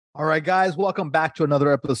All right, guys, welcome back to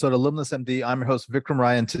another episode of Limitless MD. I'm your host, Vikram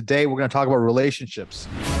Ryan. Today, we're going to talk about relationships.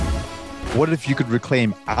 What if you could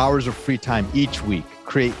reclaim hours of free time each week,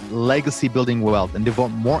 create legacy building wealth, and devote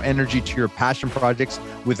more energy to your passion projects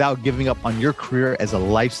without giving up on your career as a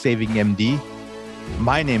life-saving MD?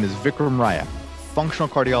 My name is Vikram Raya, functional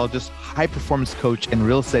cardiologist, high-performance coach, and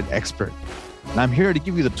real estate expert. And I'm here to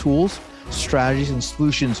give you the tools, strategies, and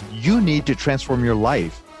solutions you need to transform your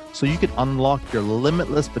life so you can unlock your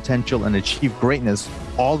limitless potential and achieve greatness,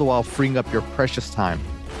 all the while freeing up your precious time.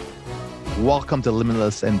 Welcome to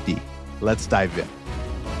Limitless MD. Let's dive in.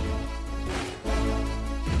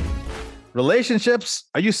 Relationships.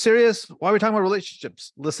 Are you serious? Why are we talking about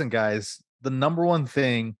relationships? Listen, guys, the number one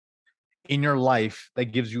thing in your life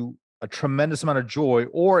that gives you a tremendous amount of joy,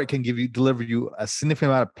 or it can deliver you a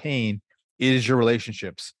significant amount of pain, is your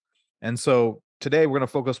relationships. And so today we're going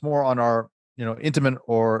to focus more on our intimate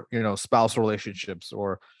or spousal relationships,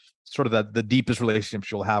 or sort of the deepest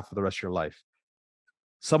relationships you'll have for the rest of your life.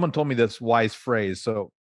 Someone told me this wise phrase.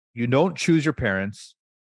 So you don't choose your parents.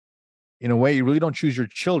 In a way, you really don't choose your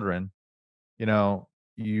children.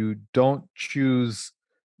 You don't choose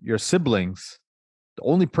your siblings. The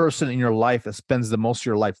only person in your life that spends the most of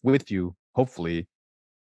your life with you, hopefully,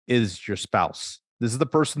 is your spouse. This is the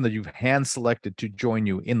person that you've hand selected to join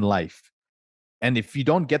you in life. And if you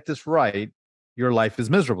don't get this right, your life is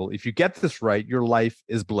miserable. If you get this right, your life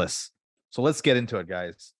is bliss. So let's get into it,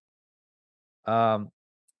 guys.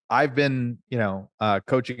 I've been,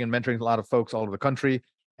 coaching and mentoring a lot of folks all over the country,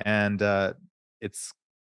 and it's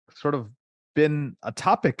sort of been a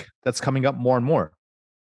topic that's coming up more and more.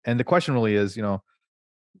 And the question really is,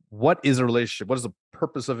 what is a relationship? What is the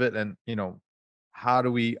purpose of it? And, how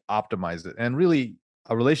do we optimize it? And really,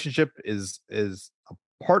 a relationship is a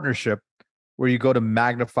partnership where you go to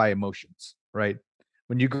magnify emotions, right?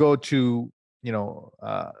 When you go to,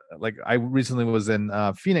 like I recently was in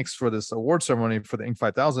Phoenix for this award ceremony for the Inc.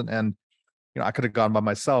 5000, and I could have gone by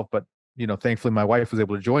myself, but thankfully my wife was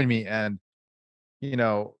able to join me, and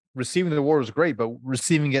receiving the award was great, but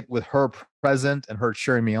receiving it with her present and her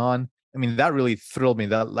cheering me on, I mean, that really thrilled me.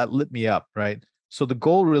 That lit me up, right? So the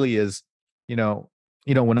goal really is,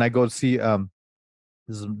 when I go see this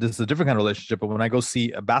is a different kind of relationship, but when I go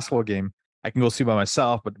see a basketball game, I can go see by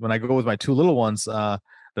myself. But when I go with my two little ones, they're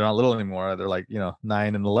not little anymore. They're like, 9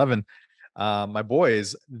 and 11. My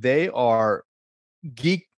boys, they are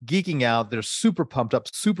geeking out. They're super pumped up,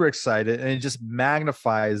 super excited, and it just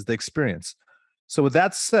magnifies the experience. So with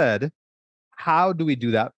that said, how do we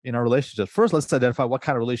do that in our relationship? First, let's identify what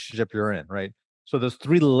kind of relationship you're in, right? So there's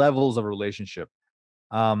 3 levels of a relationship.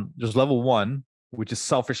 There's level 1, which is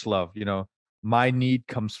selfish love. My need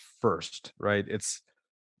comes first, right? It's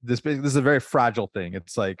this is a very fragile thing.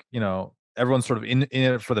 It's like, everyone's sort of in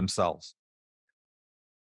it for themselves.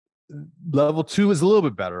 Level 2 is a little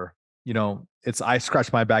bit better. It's I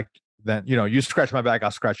scratch my back, then, you scratch my back,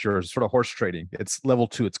 I'll scratch yours, sort of horse trading. It's level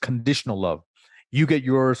 2. It's conditional love. You get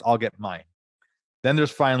yours, I'll get mine. Then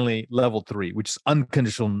there's finally level 3, which is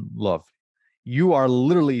unconditional love. You are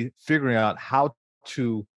literally figuring out how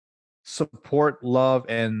to support, love,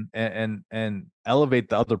 and elevate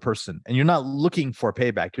the other person, and you're not looking for a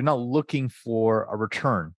payback. You're not looking for a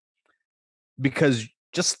return, because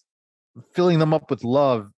just filling them up with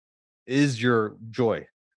love is your joy.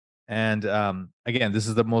 And again, this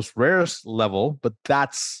is the most rarest level, but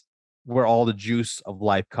that's where all the juice of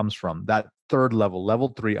life comes from. That third level,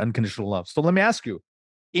 level 3, unconditional love. So let me ask you,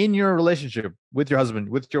 in your relationship with your husband,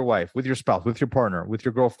 with your wife, with your spouse, with your partner, with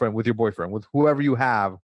your girlfriend, with your boyfriend, with whoever you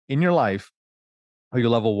have in your life, are you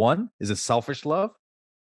level 1? Is it selfish love?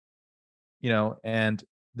 And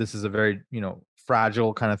this is a very,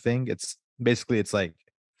 fragile kind of thing. It's basically, it's like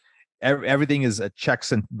everything is at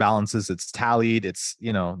checks and balances. It's tallied. It's,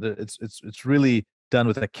 it's really done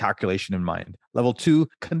with a calculation in mind. Level 2,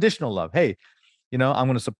 conditional love. Hey, I'm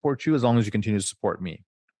going to support you as long as you continue to support me.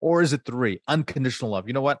 Or is it 3, unconditional love?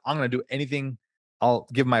 You know what? I'm going to do anything. I'll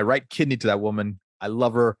give my right kidney to that woman. I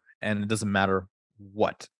love her, and it doesn't matter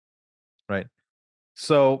what, right?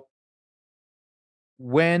 So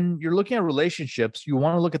when you're looking at relationships, you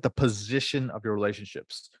want to look at the position of your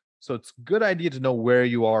relationships. So it's a good idea to know where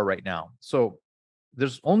you are right now. So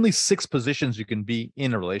there's only 6 positions you can be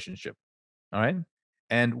in a relationship. All right.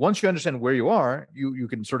 And once you understand where you are, you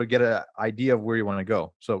can sort of get an idea of where you want to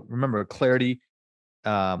go. So remember, clarity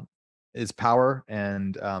is power.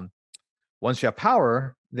 And once you have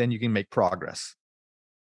power, then you can make progress.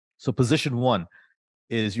 So position 1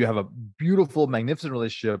 is you have a beautiful, magnificent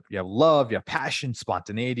relationship. You have love, you have passion,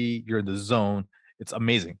 spontaneity. You're in the zone. It's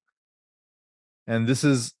amazing. And this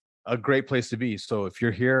is a great place to be. So if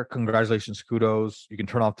you're here, congratulations, kudos. You can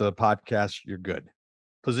turn off the podcast. You're good.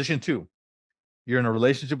 Position 2, you're in a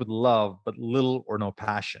relationship with love, but little or no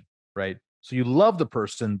passion, right? So you love the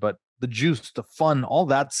person, but the juice, the fun, all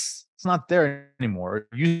that's it's not there anymore. It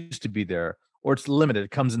used to be there, or it's limited.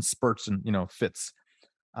 It comes in spurts and fits.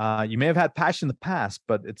 You may have had passion in the past,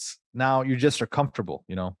 but it's now you just are comfortable.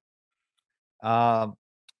 Uh,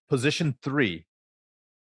 Position 3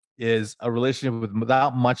 is a relationship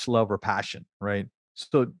without much love or passion, right?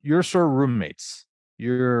 So you're sort of roommates.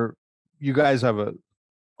 You guys have a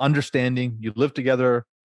understanding. You live together.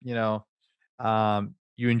 You know,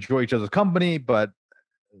 you enjoy each other's company, but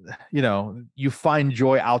you find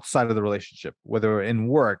joy outside of the relationship, whether in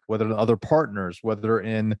work, whether in other partners, whether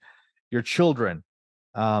in your children.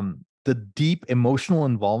 The deep emotional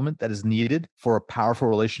involvement that is needed for a powerful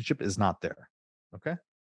relationship is not there. Okay.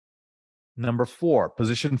 Number 4,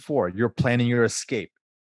 position 4, you're planning your escape.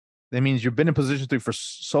 That means you've been in position 3 for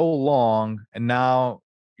so long, and now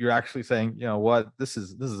you're actually saying, you know what, this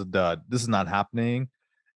is a dud. This is not happening,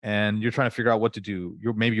 and you're trying to figure out what to do.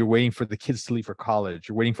 You're waiting for the kids to leave for college.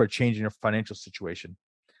 You're waiting for a change in your financial situation,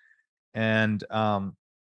 and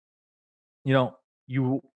you know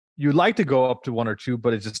you like to go up to 1 or 2,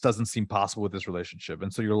 but it just doesn't seem possible with this relationship,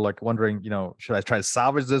 and so you're like wondering, should I try to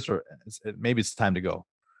salvage this, or maybe it's time to go?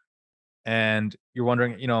 And you're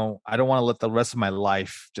wondering, I don't want to let the rest of my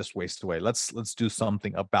life just waste away. Let's do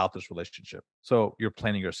something about this relationship. So you're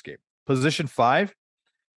planning your escape. Position 5,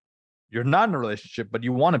 you're not in a relationship, but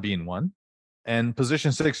you want to be in one. And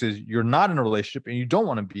position 6 is you're not in a relationship and you don't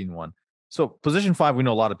want to be in one. So position 5, we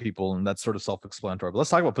know a lot of people, and that's sort of self-explanatory. But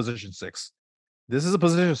let's talk about position 6. This is a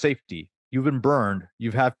position of safety. You've been burned.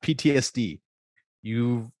 You've had PTSD.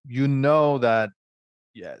 You know that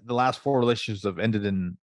the last 4 relationships have ended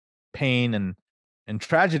in pain and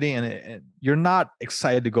tragedy, and you're not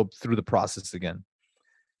excited to go through the process again.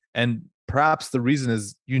 And perhaps the reason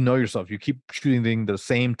is, yourself, you keep choosing the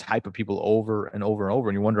same type of people over and over and over,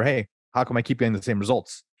 and you wonder, hey, how come I keep getting the same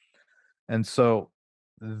results? And so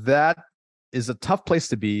that is a tough place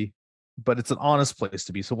to be, but it's an honest place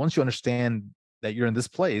to be. So once you understand that you're in this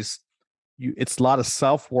place, it's a lot of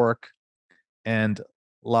self work and a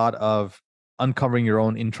lot of uncovering your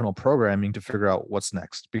own internal programming to figure out what's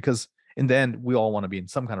next. Because in the end, we all want to be in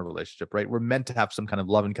some kind of relationship, right? We're meant to have some kind of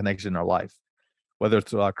love and connection in our life, whether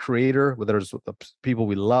it's our creator, whether it's with the people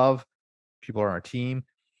we love, people on our team.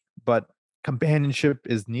 But companionship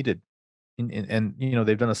is needed. And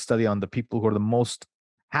they've done a study on the people who are the most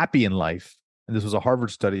happy in life. And this was a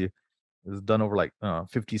Harvard study. It was done over like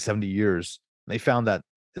 50, 70 years. They found that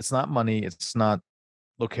it's not money, it's not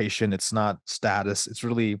location, it's not status. It's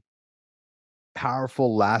really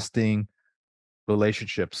powerful, lasting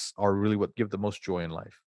relationships are really what give the most joy in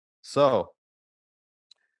life. So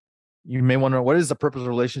you may wonder, what is the purpose of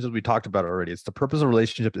relationships? We talked about it already. It's the purpose of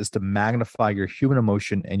relationships is to magnify your human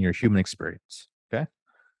emotion and your human experience. Okay.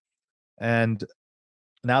 And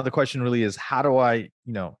now the question really is, how do I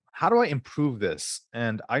improve this?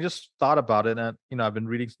 And I just thought about it, and I've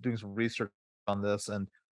been doing some research on this, and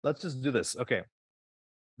let's just do this. Okay.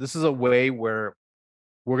 This is a way where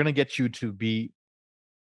we're going to get you to be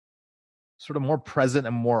sort of more present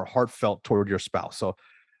and more heartfelt toward your spouse. So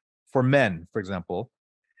for men, for example,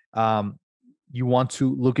 um, you want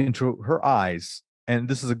to look into her eyes, and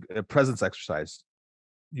this is a presence exercise.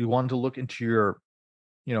 You want to look into your,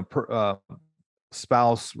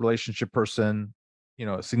 spouse, relationship person,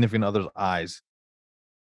 significant other's eyes,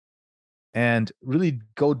 and really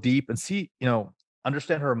go deep and see,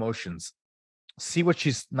 understand her emotions, see what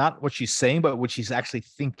she's not what she's saying, but what she's actually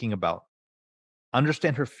thinking about.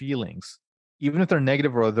 Understand her feelings, even if they're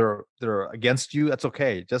negative or they're against you. That's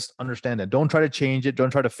okay. Just understand it. Don't try to change it. Don't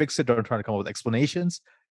try to fix it. Don't try to come up with explanations.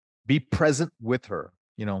 Be present with her.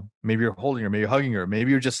 Maybe you're holding her, maybe you're hugging her,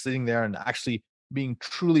 maybe you're just sitting there and actually being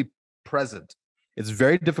truly present. It's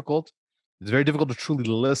very difficult. It's very difficult to truly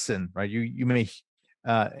listen, right? You may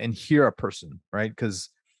and hear a person, right? Because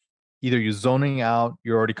either you're zoning out,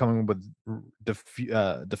 you're already coming with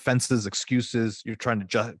defenses, excuses, you're trying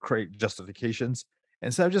to create justifications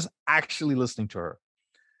instead of just actually listening to her.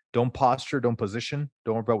 Don't posture, don't position,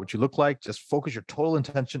 don't worry about what you look like. Just focus your total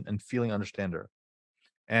intention and feeling, understand her.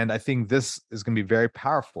 And I think this is going to be very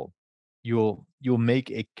powerful. You'll make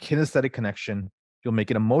a kinesthetic connection, you'll make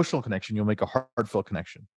an emotional connection, you'll make a heartfelt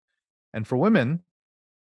connection. And for women,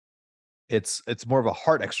 it's more of a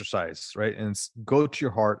heart exercise, right? And it's go to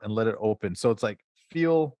your heart and let it open. So it's like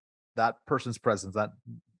feel that person's presence, that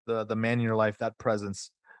the man in your life, that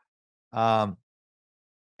presence. Um,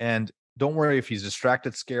 and don't worry if he's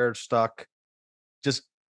distracted, scared, stuck. Just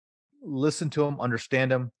listen to him, understand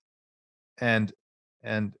him, and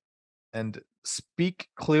and and speak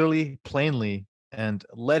clearly, plainly, and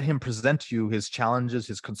let him present to you his challenges,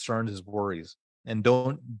 his concerns, his worries, and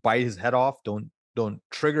don't bite his head off. Don't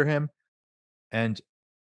trigger him, and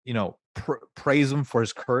praise him for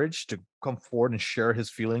his courage to come forward and share his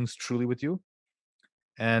feelings truly with you.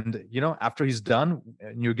 And after he's done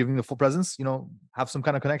and you're giving the full presence, have some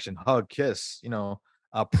kind of connection, hug, kiss,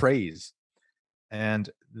 praise. And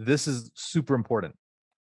this is super important.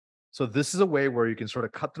 So this is a way where you can sort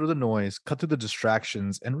of cut through the noise, cut through the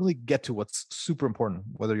distractions, and really get to what's super important,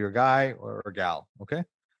 whether you're a guy or a gal. Okay.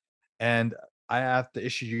 And I have to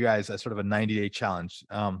issue you guys as sort of a 90-day challenge.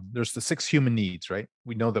 There's the 6 human needs, right?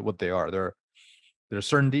 We know that what they are. There's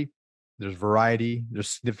certainty, there's variety, there's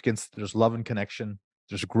significance, there's love and connection,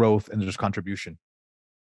 there's growth, and there's contribution.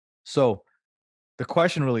 So the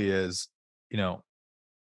question really is,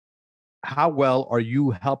 how well are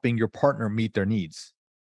you helping your partner meet their needs?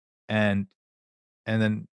 And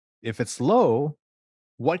then if it's low,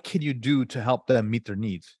 what can you do to help them meet their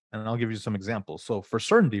needs? And I'll give you some examples. So for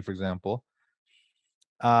certainty, for example,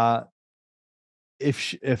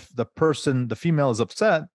 if the female is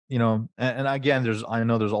upset, and again, I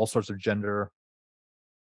know there's all sorts of gender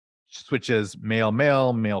switches, male,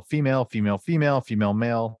 male, male, female, female, female, female,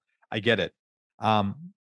 male. I get it.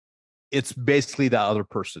 It's basically the other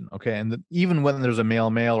person. Okay. And even when there's a male,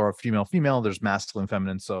 male or a female, female, there's masculine,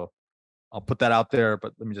 feminine. So I'll put that out there,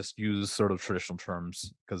 but let me just use sort of traditional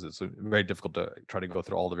terms because it's very difficult to try to go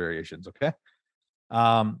through all the variations. Okay.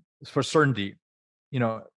 For certainty,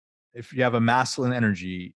 if you have a masculine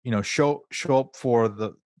energy, show up for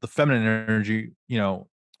the feminine energy,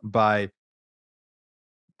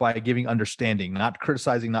 by giving understanding, not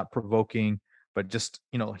criticizing, not provoking, but just,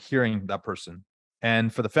 hearing that person.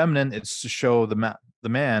 And for the feminine, it's to show the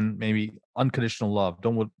man maybe unconditional love.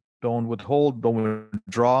 Don't withhold, don't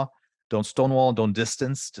withdraw, don't stonewall, don't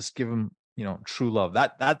distance. Just give him, true love.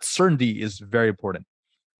 That certainty is very important.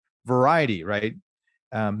 Variety, right?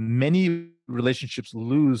 Many relationships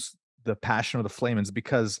lose the passion or the flame, and it's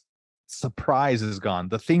because surprise is gone.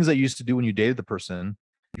 The things that you used to do when you dated the person,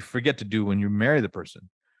 you forget to do when you marry the person.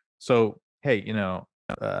 So, hey,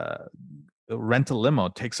 rent a limo,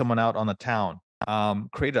 take someone out on the town,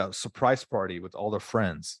 create a surprise party with all their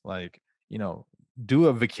friends, like, do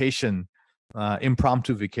a vacation,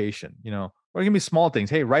 impromptu vacation, or it can be small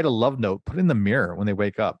things. Hey, write a love note, put it in the mirror when they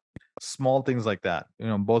wake up. Small things like that,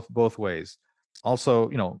 both ways.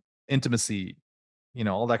 Also, intimacy,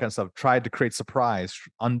 all that kind of stuff. Try to create surprise,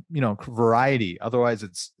 variety. Otherwise,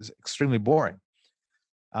 it's extremely boring.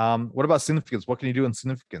 What about significance? What can you do in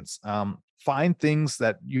significance? Find things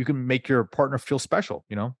that you can make your partner feel special.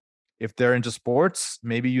 If they're into sports,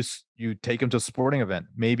 maybe you take them to a sporting event.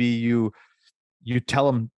 Maybe you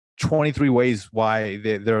tell them 23 ways why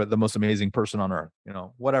they're the most amazing person on earth.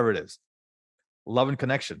 Whatever it is. Love and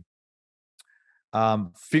connection.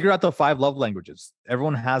 Figure out the 5 love languages.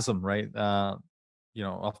 Everyone has them, right? Off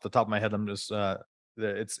the top of my head, I'm just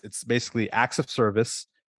it's basically acts of service.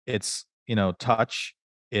 It's touch.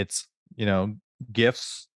 It's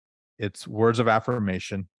gifts. It's words of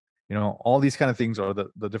affirmation. All these kind of things are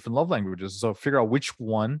the different love languages. So figure out which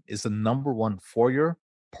one is the number one for your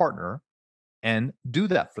partner, and do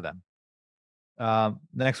that for them. The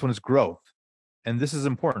next one is growth, and this is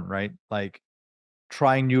important, right? Like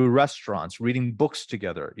trying new restaurants, reading books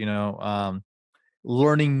together.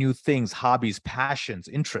 Learning new things, hobbies, passions,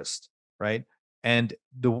 interests, right? And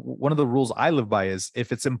one of the rules I live by is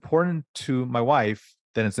if it's important to my wife,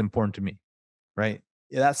 then it's important to me, right?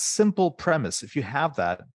 That simple premise. If you have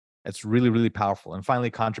that, it's really, really powerful. And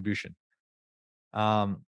finally, contribution.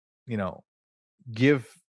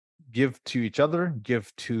 Give to each other,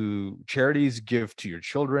 give to charities, give to your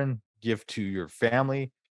children, give to your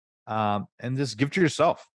family, and just give to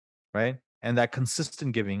yourself, right? And that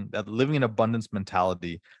consistent giving, that living in abundance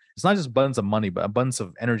mentality, it's not just abundance of money, but abundance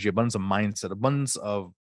of energy, abundance of mindset, abundance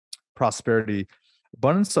of prosperity,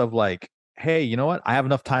 abundance of like, hey, you know what? I have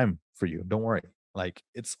enough time for you. Don't worry. Like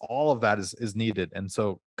it's all of that is needed. And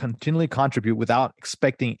so continually contribute without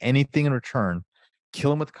expecting anything in return. Kill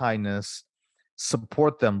them with kindness,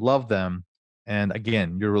 support them, love them. And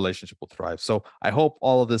again, your relationship will thrive. So I hope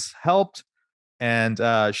all of this helped, and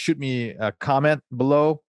shoot me a comment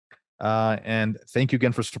below. And thank you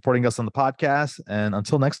again for supporting us on the podcast. And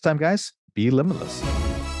until next time, guys, be limitless.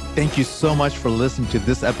 Thank you so much for listening to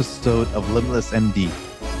this episode of Limitless MD.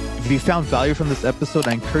 If you found value from this episode,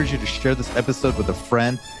 I encourage you to share this episode with a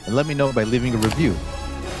friend and let me know by leaving a review.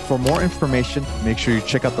 For more information, make sure you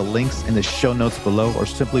check out the links in the show notes below or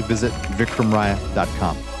simply visit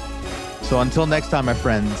vikramraya.com. So until next time, my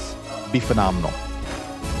friends, be phenomenal.